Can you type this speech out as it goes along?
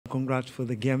congrats for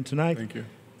the game tonight. Thank you.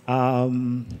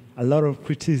 A lot of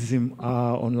criticism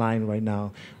online right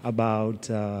now about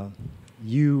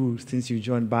you since you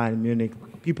joined Bayern Munich.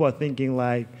 People are thinking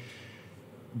like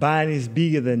Bayern is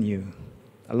bigger than you.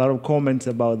 A lot of comments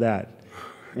about that.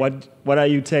 What are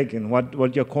you taking?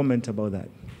 What your comment about that?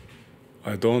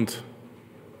 I don't.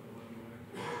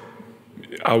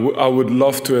 I would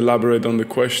love to elaborate on the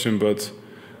question, but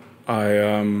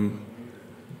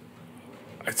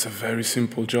it's a very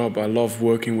simple job. I love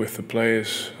working with the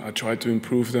players. I try to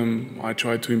improve them. I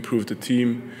try to improve the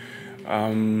team.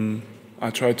 I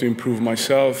try to improve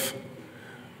myself.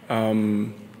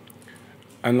 And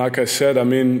like I said, I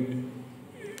mean,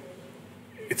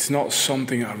 it's not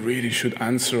something I really should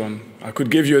answer on. I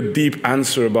could give you a deep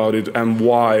answer about it and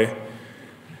why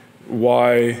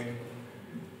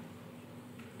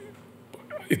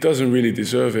it doesn't really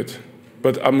deserve it.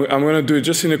 But I'm going to do it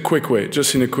just in a quick way,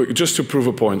 just to prove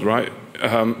a point, right?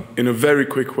 In a very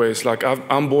quick way. It's like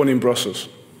I'm born in Brussels,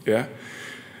 yeah?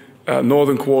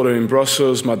 Northern quarter in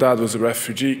Brussels. My dad was a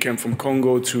refugee, came from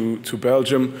Congo to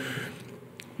Belgium.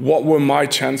 What were my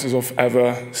chances of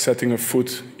ever setting a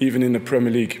foot, even in the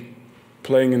Premier League,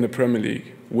 playing in the Premier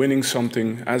League, winning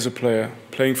something as a player,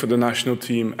 playing for the national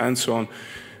team, and so on?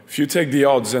 If you take the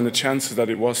odds and the chances that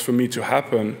it was for me to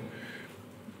happen,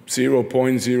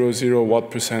 0.00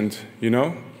 what %, you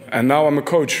know? And now I'm a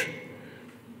coach.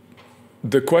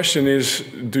 The question is,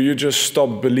 do you just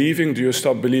stop believing? Do you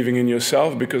stop believing in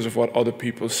yourself because of what other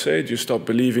people say? Do you stop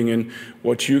believing in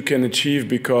what you can achieve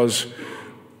because,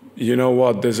 you know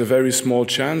what, there's a very small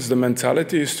chance? The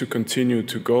mentality is to continue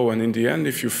to go. And in the end,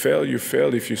 if you fail, you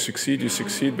fail. If you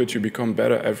succeed, but you become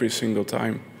better every single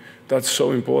time. That's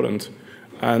so important.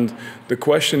 And the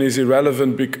question is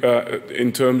irrelevant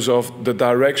in terms of the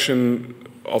direction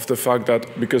of the fact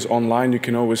that, because online you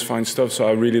can always find stuff, so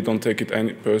I really don't take it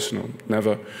any personal,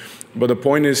 never. But the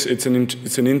point is, it's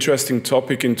an interesting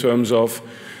topic in terms of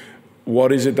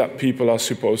what is it that people are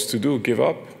supposed to do? Give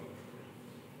up?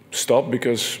 Stop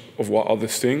because of what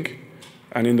others think?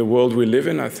 And in the world we live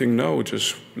in, I think no,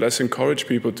 just let's encourage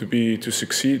people to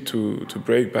succeed, to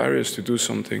break barriers, to do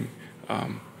something.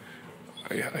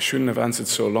 I shouldn't have answered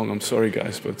so long. I'm sorry,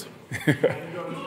 guys, but...